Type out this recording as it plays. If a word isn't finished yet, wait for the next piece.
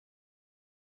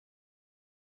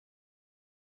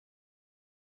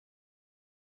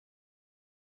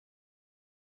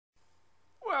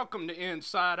Welcome to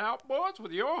Inside Outboards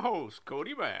with your host,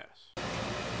 Kodibass.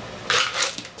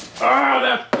 Oh,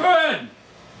 that's good!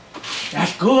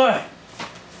 That's good!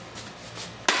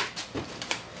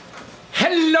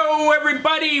 Hello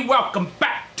everybody, welcome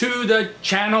back to the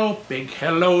channel. Big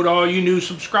hello to all you new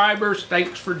subscribers.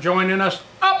 Thanks for joining us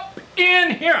up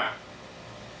in here.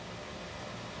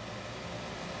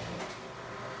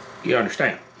 You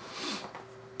understand?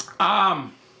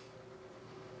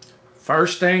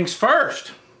 First things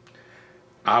first,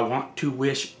 I want to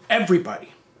wish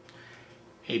everybody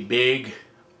a big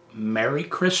Merry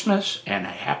Christmas and a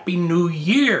Happy New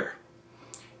Year.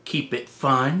 Keep it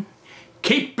fun.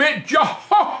 Keep it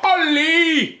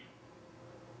jolly.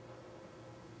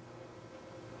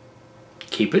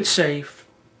 Keep it safe.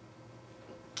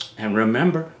 And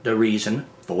remember the reason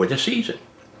for the season.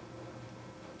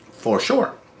 For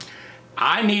sure.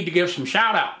 I need to give some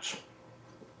shout outs.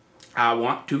 I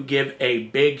want to give a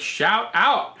big shout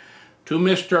out to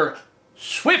Mr.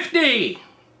 Swifty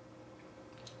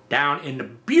down in the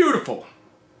beautiful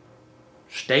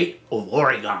state of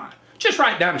Oregon. Just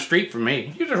right down the street from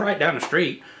me. You're just right down the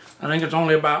street. I think it's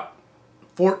only about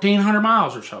 1,400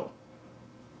 miles or so.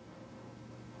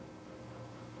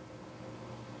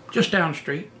 Just down the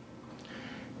street.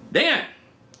 Then,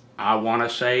 I want to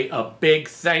say a big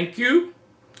thank you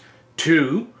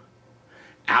to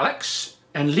Alex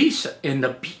and Lisa in the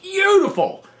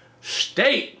beautiful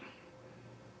state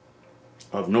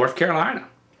of North Carolina.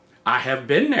 I have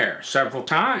been there several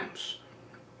times.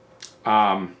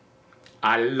 I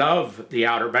love the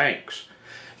Outer Banks.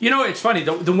 You know, it's funny,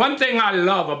 the one thing I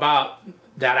love about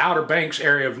that Outer Banks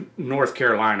area of North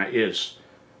Carolina is,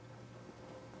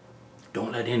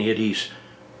 don't let any of these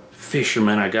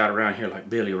fishermen I got around here like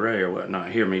Billy Ray or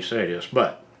whatnot hear me say this,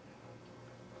 but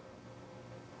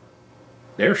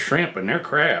their shrimp and their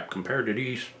crab compared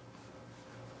to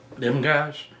them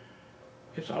guys,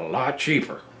 it's a lot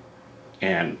cheaper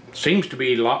and seems to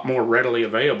be a lot more readily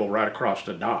available right across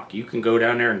the dock. You can go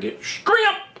down there and get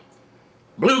shrimp,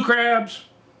 blue crabs.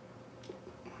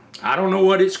 I don't know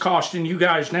what it's costing you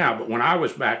guys now, but when I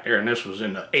was back there, and this was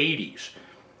in the 80s,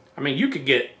 I mean, you could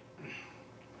get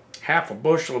half a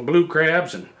bushel of blue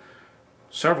crabs and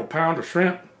several pounds of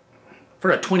shrimp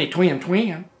for a 20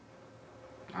 twin.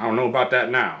 I don't know about that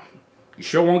now. You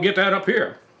sure won't get that up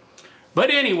here. But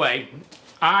anyway,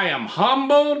 I am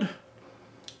humbled.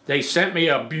 They sent me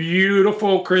a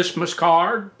beautiful Christmas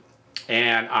card,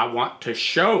 and I want to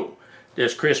show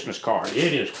this Christmas card.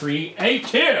 It is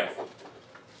creative.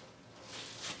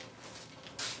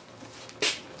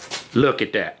 Look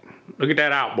at that. Look at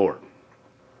that outboard.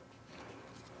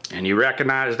 And you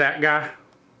recognize that guy?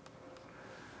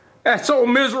 That's old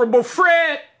miserable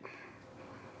Fred.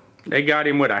 They got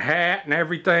him with a hat and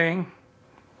everything.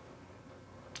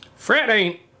 Fred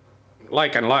ain't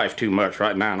liking life too much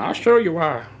right now, and I'll show you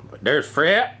why. But there's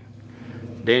Fred.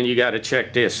 Then you got to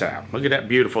check this out. Look at that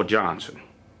beautiful Johnson.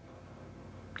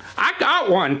 I got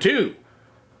one too.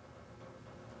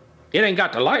 It ain't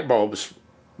got the light bulbs,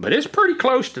 but it's pretty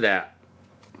close to that.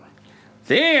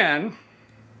 Then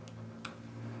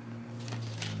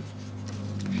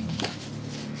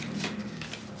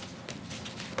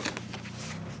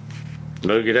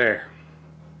look at there.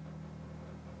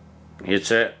 It's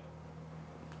that.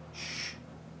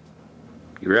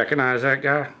 You recognize that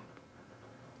guy?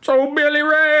 It's old Billy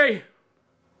Ray.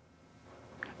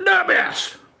 The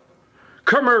best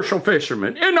commercial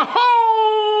fisherman in the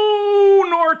whole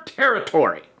North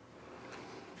Territory.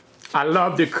 I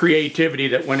love the creativity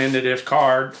that went into this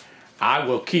card. I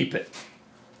will keep it.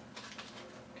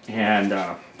 And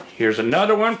here's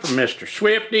another one from Mr.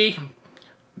 Swifty.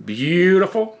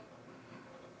 Beautiful.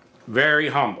 Very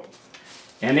humble.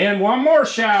 And then one more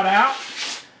shout out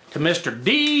to Mr.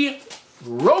 D.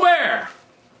 Robert.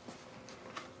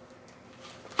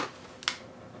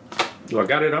 Do I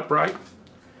got it up right?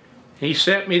 He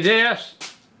sent me this.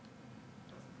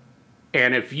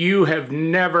 And if you have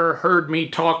never heard me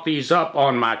talk these up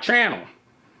on my channel,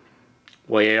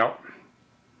 well,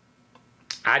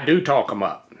 I do talk them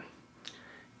up.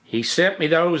 He sent me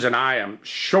those, and I am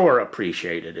sure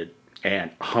appreciated it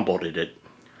and humbled it.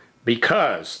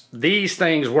 Because these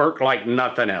things work like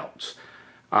nothing else.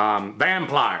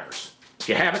 Vampires. If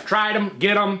you haven't tried them,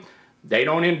 get them. They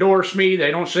don't endorse me.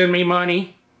 They don't send me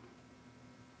money.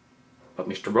 But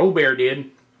Mr. Robert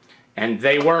did. And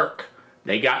they work.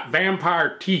 They got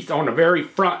vampire teeth on the very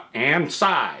front and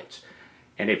sides.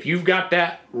 And if you've got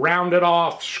that rounded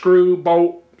off screw,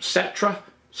 bolt, etc.,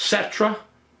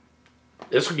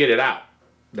 this will get it out.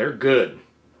 They're good.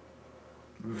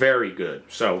 Very good.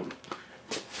 So,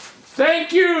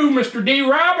 thank you, Mr. D.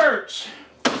 Roberts.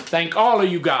 thank all of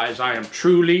you guys. I am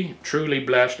truly, truly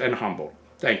blessed and humbled.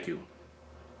 Thank you.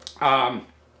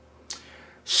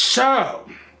 So,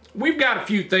 we've got a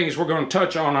few things we're going to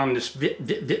touch on this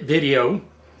video.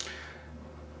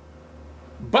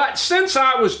 But since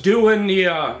I was doing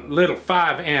the little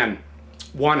 5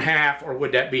 1/2, or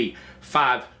would that be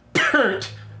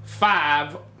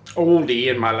 5.5 oldie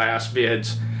in my last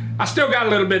vids, I still got a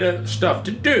little bit of stuff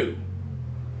to do.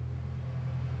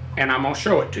 And I'm going to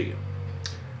show it to you.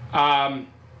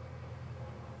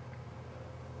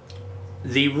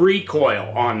 The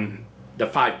recoil on the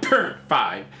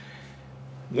 5.5,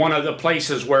 one of the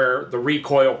places where the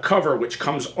recoil cover, which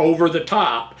comes over the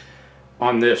top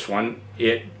on this one,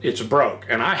 it's broke,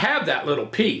 and I have that little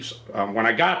piece. When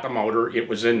I got the motor, it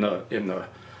was in the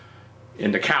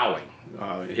cowling.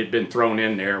 It had been thrown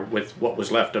in there with what was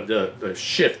left of the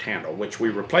shift handle, which we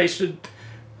replaced.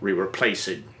 We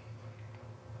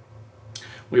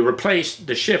replaced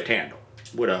the shift handle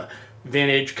with a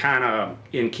vintage, kind of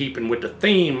in keeping with the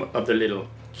theme of the little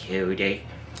cutie.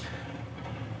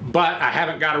 But I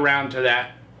haven't got around to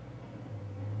that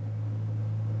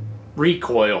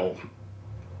recoil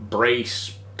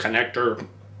brace connector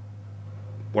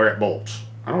where it bolts.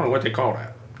 I don't know what they call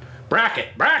that.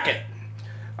 Bracket.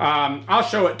 I'll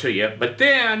show it to you. But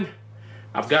then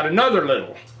I've got another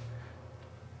little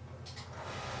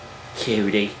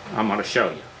cutie I'm going to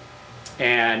show you.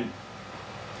 And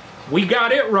we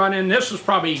got it running. This was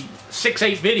probably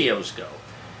 6-8 videos ago.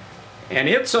 And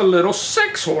it's a little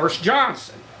 6-horse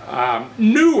Johnson.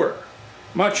 Newer.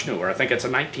 Much newer. I think it's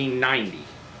a 1990.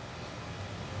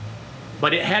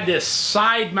 But it had this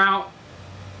side mount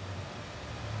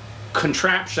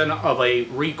contraption of a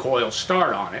recoil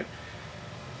start on it.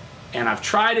 And I've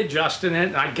tried adjusting it,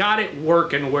 and I got it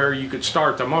working where you could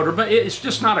start the motor, but it's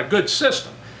just not a good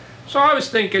system. So I was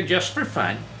thinking, just for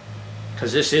fun,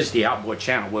 because this is the Outboard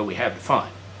channel where we have the fun.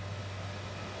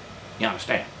 You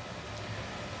understand?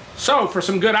 So for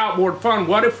some good outboard fun,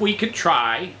 what if we could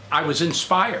try, I was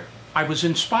inspired.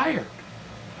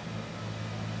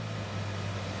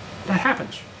 That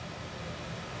happens.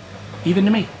 Even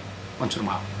to me, once in a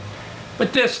while.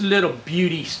 But this little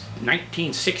beauty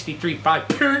 1963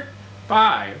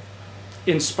 5.5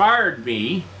 inspired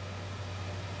me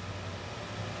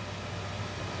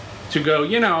to go,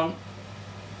 you know,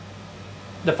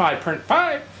 the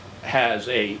 5.5 has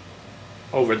a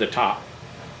over-the-top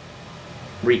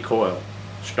recoil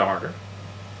starter.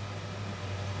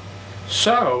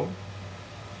 So,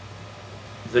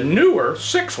 the newer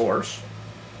 6-horse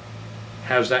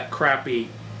has that crappy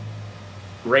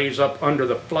raise up under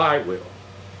the flywheel.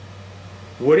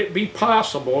 Would it be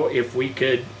possible if we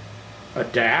could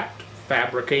adapt,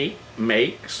 fabricate,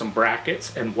 make some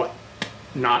brackets and what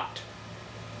not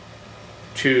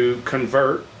to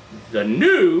convert the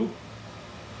new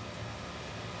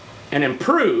and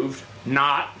improved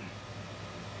not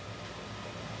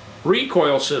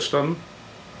recoil system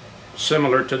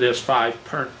similar to this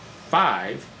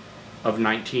 5.5 of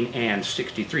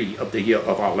 1963 of the year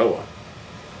of our Lord?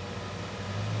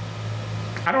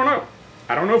 I don't know.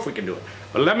 I don't know if we can do it.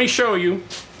 But let me show you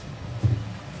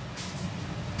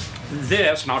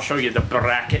this, and I'll show you the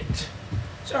bracket.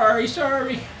 Sorry.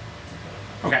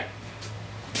 Okay.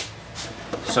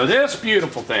 So this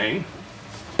beautiful thing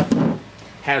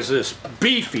has this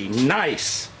beefy,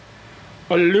 nice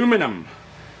aluminum,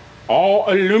 all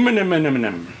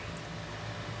aluminum,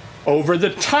 over the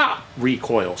top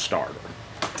recoil starter.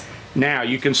 Now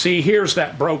you can see here's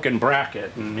that broken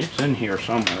bracket, and it's in here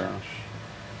somewhere.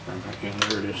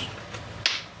 There it is.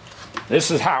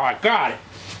 This is how I got it.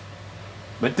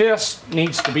 But this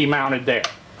needs to be mounted there.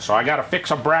 So I got to fix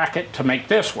a bracket to make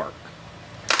this work.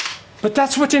 But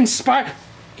that's what inspired.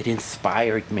 It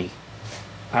inspired me.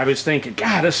 I was thinking,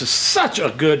 God, this is such a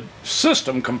good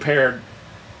system compared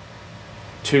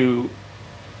to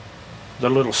the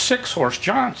little 6-horse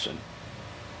Johnson,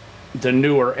 the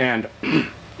newer and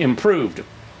improved.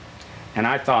 And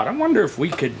I thought, I wonder if we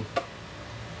could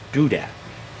do that.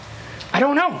 I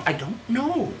don't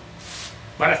know.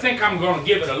 But I think I'm going to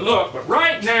give it a look. But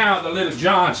right now, the little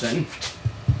Johnson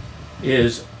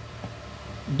is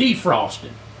defrosted.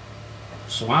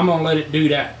 So I'm going to let it do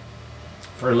that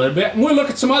for a little bit. And we'll look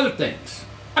at some other things.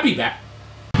 I'll be back.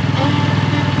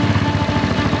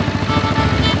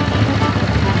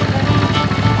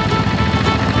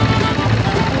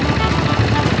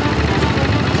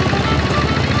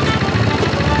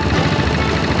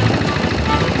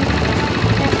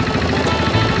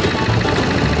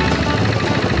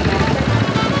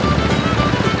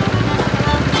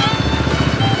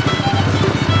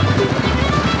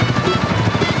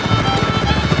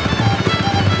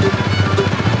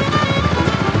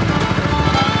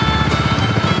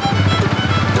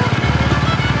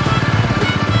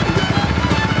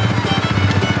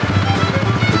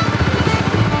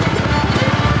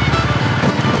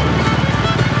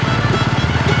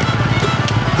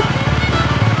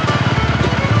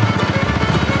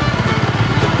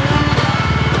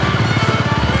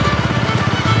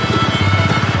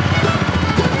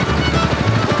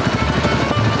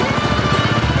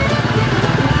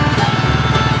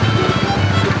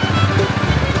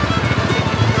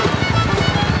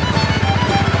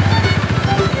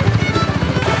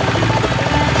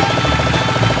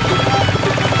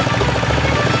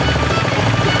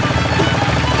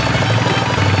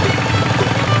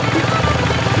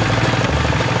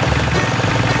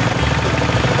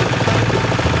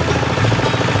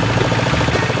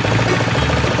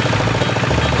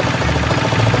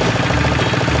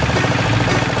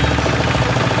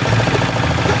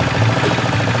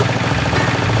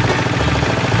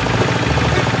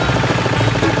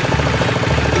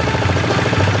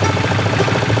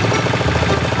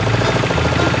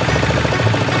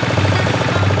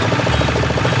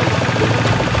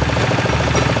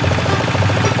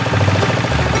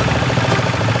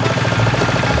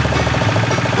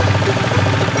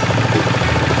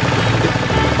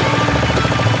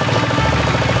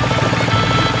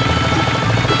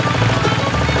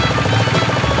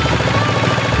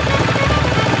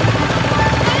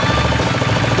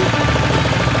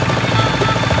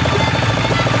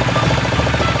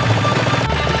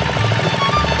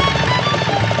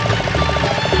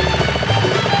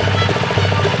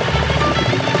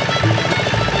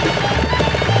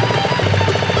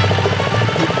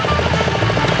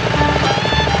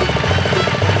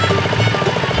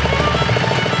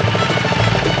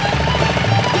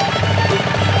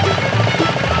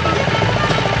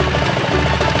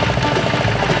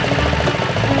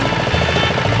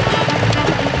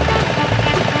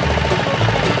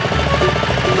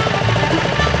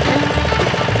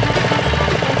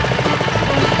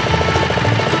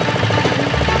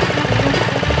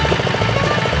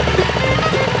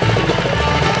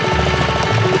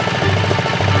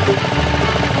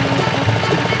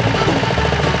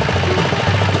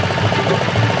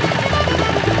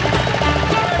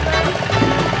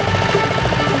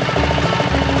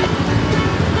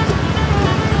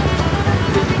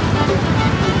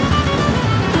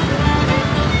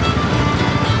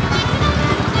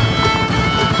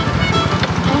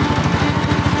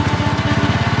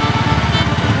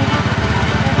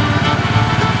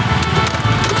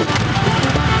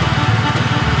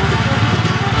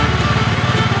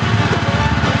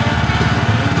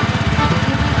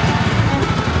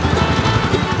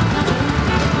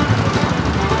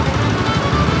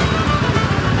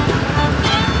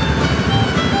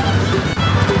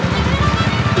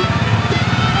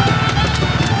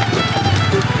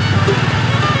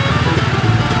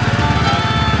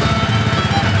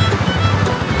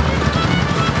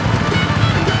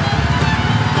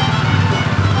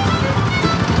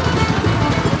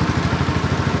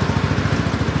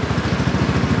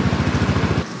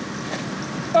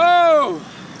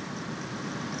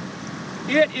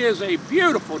 is a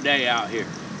beautiful day out here.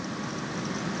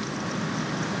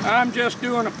 I'm just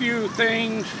doing a few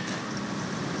things,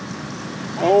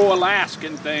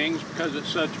 Alaskan things, because it's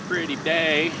such a pretty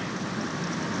day.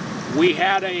 We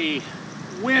had a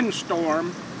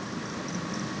windstorm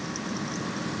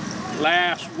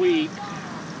last week,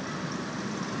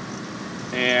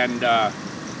 and I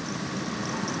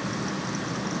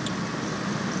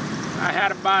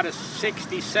had about a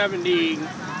 60, 70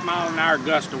 mile an hour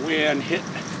gust of wind hit,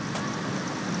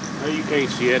 well, you can't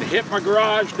see it, hit my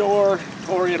garage door,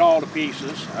 tore it all to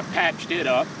pieces. I patched it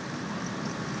up.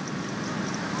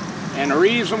 And the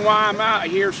reason why I'm out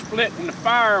here splitting the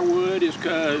firewood is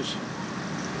because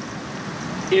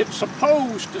it's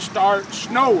supposed to start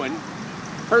snowing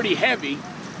pretty heavy.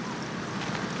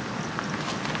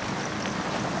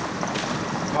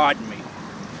 Pardon me.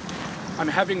 I'm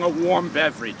having a warm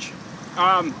beverage.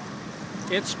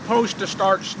 It's supposed to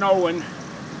start snowing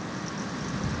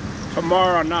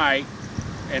tomorrow night,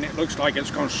 and it looks like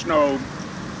it's going to snow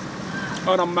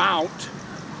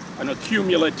an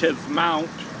accumulative amount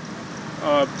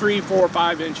of 3, 4,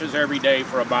 5 inches every day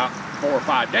for about 4 or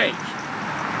 5 days.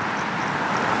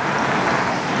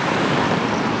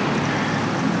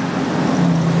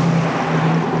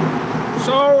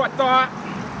 So I thought,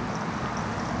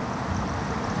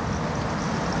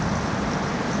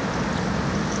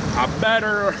 I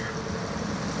better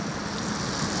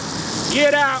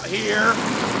get out here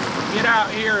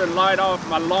and light off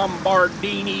my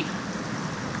Lombardini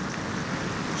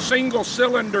single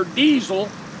cylinder diesel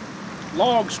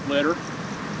log splitter,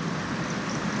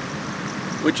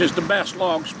 which is the best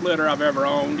log splitter I've ever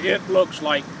owned. It looks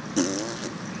like,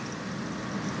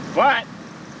 but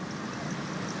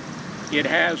it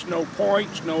has no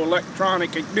points, no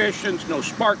electronic ignitions, no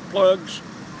spark plugs,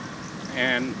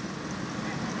 and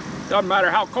doesn't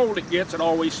matter how cold it gets, it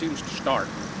always seems to start.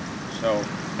 So,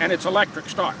 and it's electric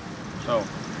start. So,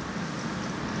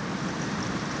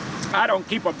 I don't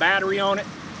keep a battery on it.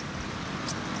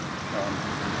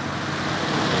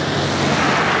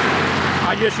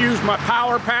 I just use my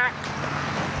power pack,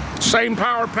 same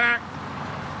power pack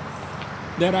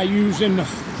that I use in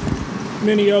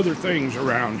many other things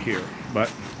around here. But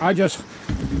I just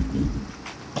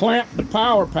clamp the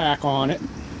power pack on it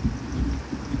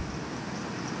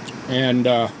and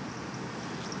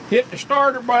hit the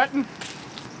starter button.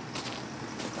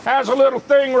 Has a little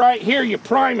thing right here you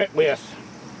prime it with.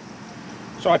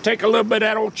 So I take a little bit of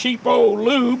that old cheap old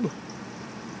lube,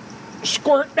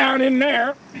 squirt down in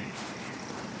there,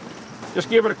 just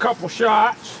give it a couple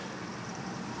shots,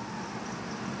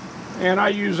 and I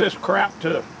use this crap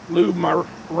to lube my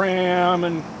ram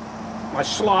and my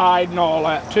slide and all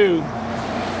that too.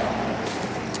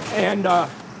 And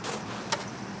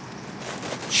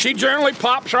she generally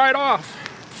pops right off.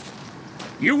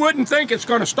 You wouldn't think it's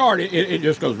going to start. It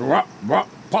just goes rup, rup,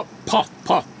 puff, puff,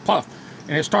 puff, puff.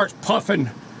 And it starts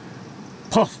puffing,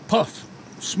 puff, puff,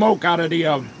 smoke out of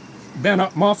the bent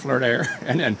up muffler there.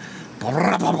 And then,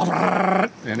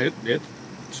 and it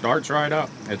starts right up.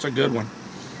 It's a good one.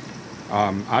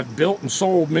 I've built and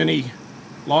sold many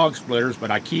log splitters,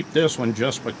 but I keep this one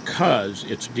just because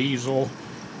it's diesel.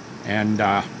 And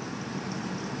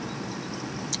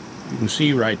you can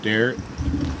see right there,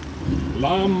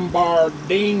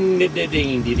 Lombardini.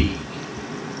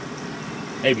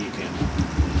 Maybe you can.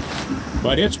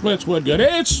 But it splits wood good.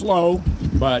 It's slow,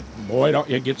 but boy,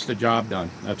 it gets the job done.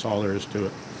 That's all there is to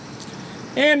it.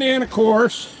 And then, of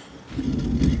course,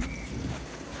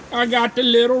 I got the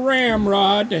little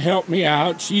ramrod to help me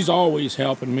out. She's always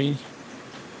helping me.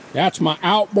 That's my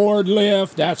outboard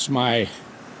lift. That's my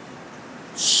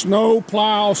snow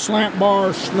plow, slant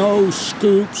bar, snow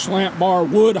scoop, slant bar,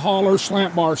 wood hauler,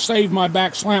 slant bar, save my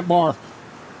back slant bar.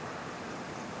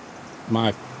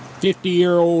 My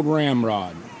 50-year-old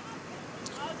ramrod.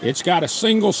 It's got a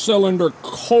single cylinder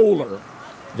Kohler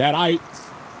that I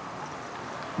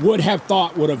would have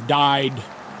thought would have died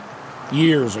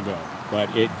years ago,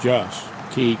 but it just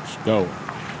keeps going.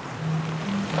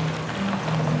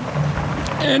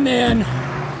 And then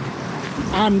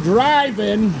I'm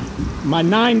driving my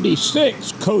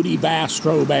 96 kodibass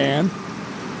van.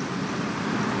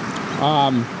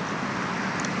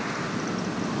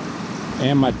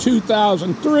 And my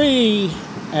 2003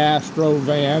 Astro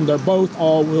van. They're both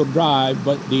all-wheel drive,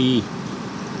 but the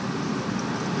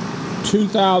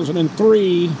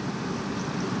 2003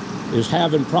 is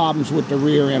having problems with the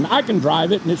rear end. I can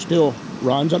drive it and it still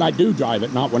runs, and I do drive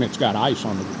it, not when it's got ice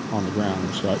on the ground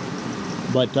and such.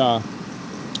 But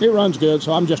it runs good,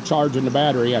 so I'm just charging the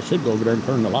battery. I should go over there and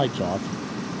turn the lights off.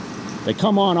 They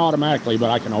come on automatically, but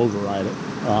I can override it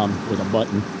with a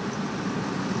button.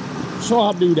 So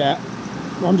I'll do that.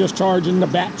 I'm just charging the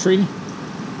battery,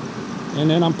 and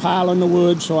then I'm piling the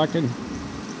wood so I can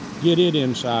get it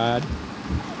inside.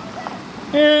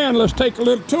 And let's take a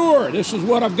little tour. This is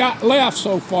what I've got left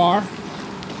so far.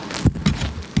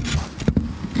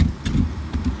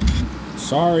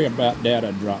 Sorry about that,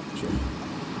 I dropped you.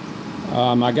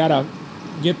 I gotta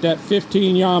get that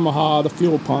 15 Yamaha, the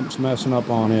fuel pump's messing up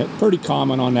on it. Pretty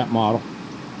common on that model.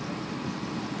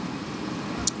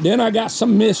 Then I got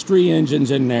some mystery engines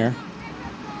in there.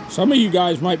 Some of you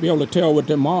guys might be able to tell what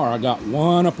them are. I got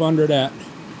one up under that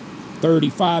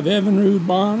 35 EVINRUDE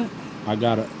bonnet. I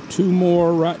got two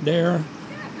more right there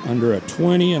under a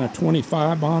 20 and a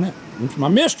 25 bonnet. It's my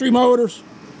mystery motors.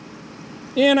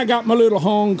 And I got my little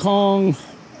Hong Kong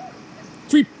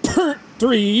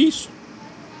 3.3s.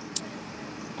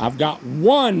 I've got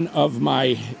one of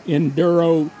my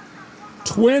Enduro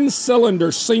twin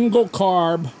cylinder single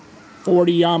carb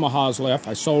 40 Yamahas left.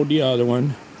 I sold the other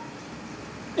one.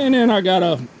 And then I got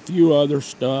a few other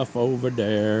stuff over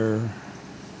there.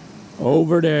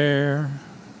 Over there.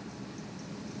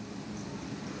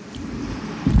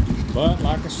 But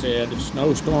like I said, the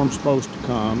snowstorm's supposed to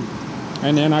come.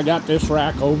 And then I got this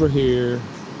rack over here.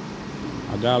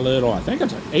 I got a little, I think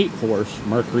it's an 8-horse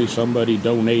Mercury somebody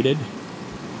donated.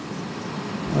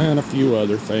 And a few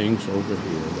other things over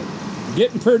here. But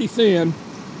getting pretty thin.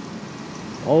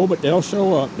 Oh, but they'll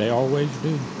show up. They always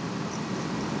do.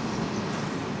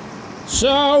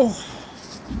 So,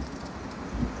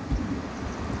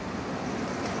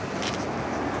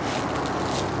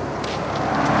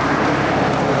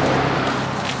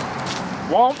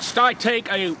 whilst I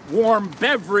take a warm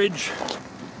beverage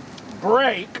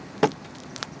break,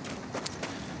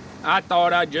 I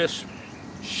thought I'd just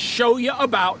show you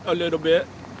about a little bit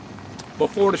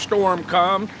before the storm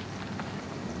comes.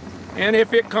 And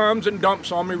if it comes and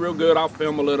dumps on me real good, I'll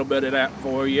film a little bit of that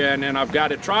for you. And then I've got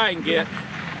to try and get,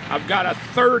 I've got a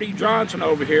 30 Johnson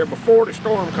over here. Before the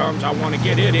storm comes, I want to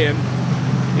get it in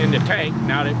the tank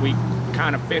now that we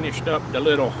kind of finished up the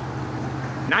little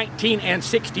 19 and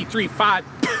 63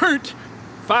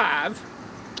 5.5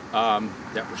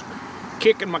 that was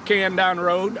kicking my can down the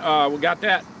road. We got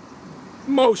that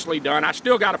mostly done. I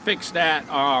still got to fix that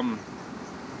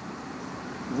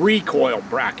recoil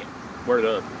bracket where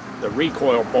the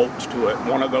recoil bolts to it,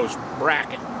 one of those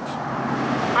brackets.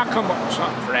 I'll come up with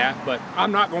something for that, but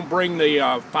I'm not going to bring the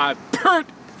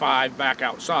 5.5 back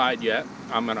outside yet.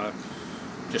 I'm going to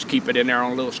just keep it in there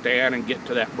on a little stand and get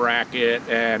to that bracket.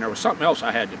 And there was something else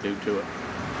I had to do to it.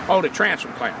 Oh, the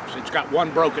transom clamps. It's got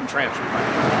one broken transom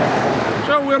clamp.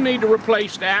 So we'll need to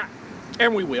replace that,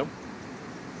 and we will.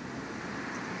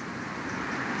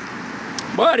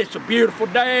 But it's a beautiful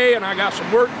day, and I got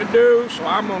some work to do, so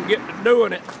I'm going to get to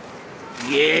doing it.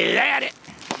 Get at it!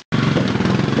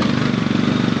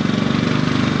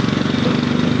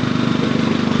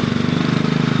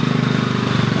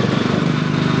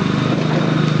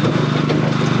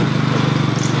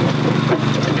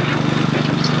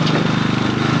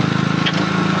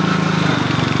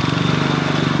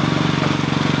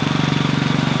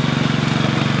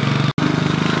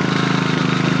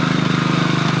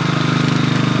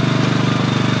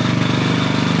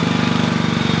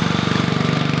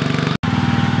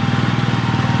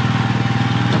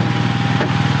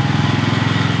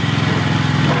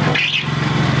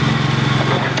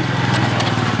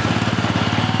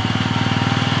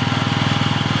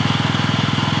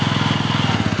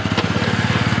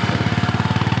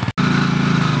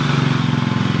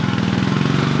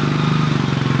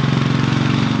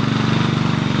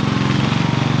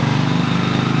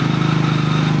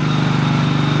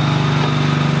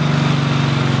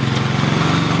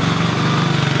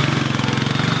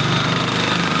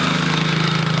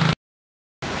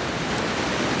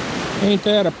 Ain't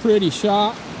that a pretty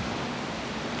shot?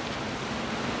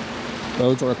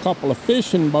 Those are a couple of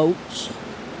fishing boats,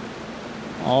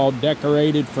 all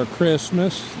decorated for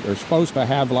Christmas. They're supposed to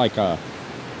have like a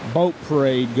boat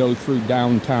parade go through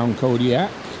downtown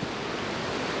Kodiak.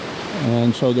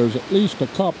 And so there's at least a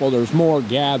couple. There's more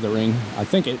gathering. I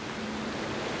think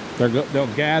they'll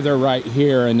gather right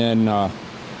here and then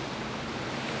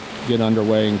get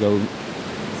underway and go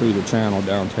through the channel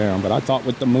downtown. But I thought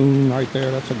with the moon right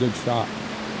there, that's a good shot.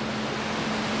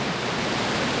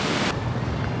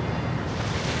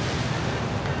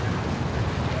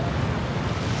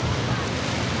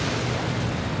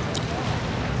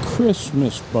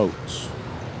 Christmas boats.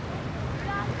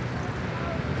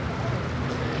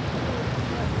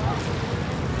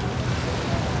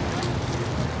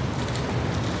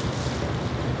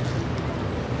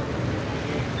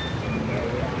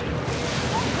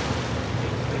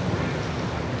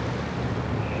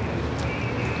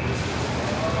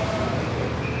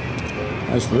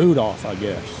 That's Rudolph, I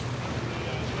guess.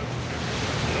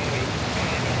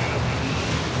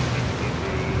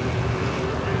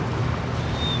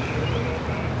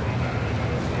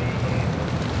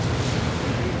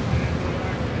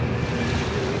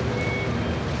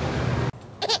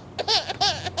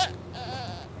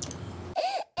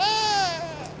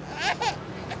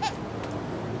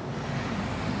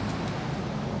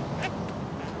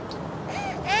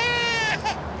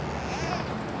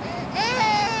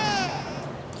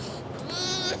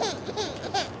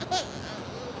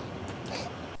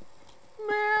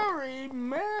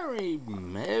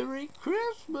 Merry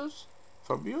Christmas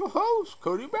from your host,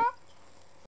 Kodibass.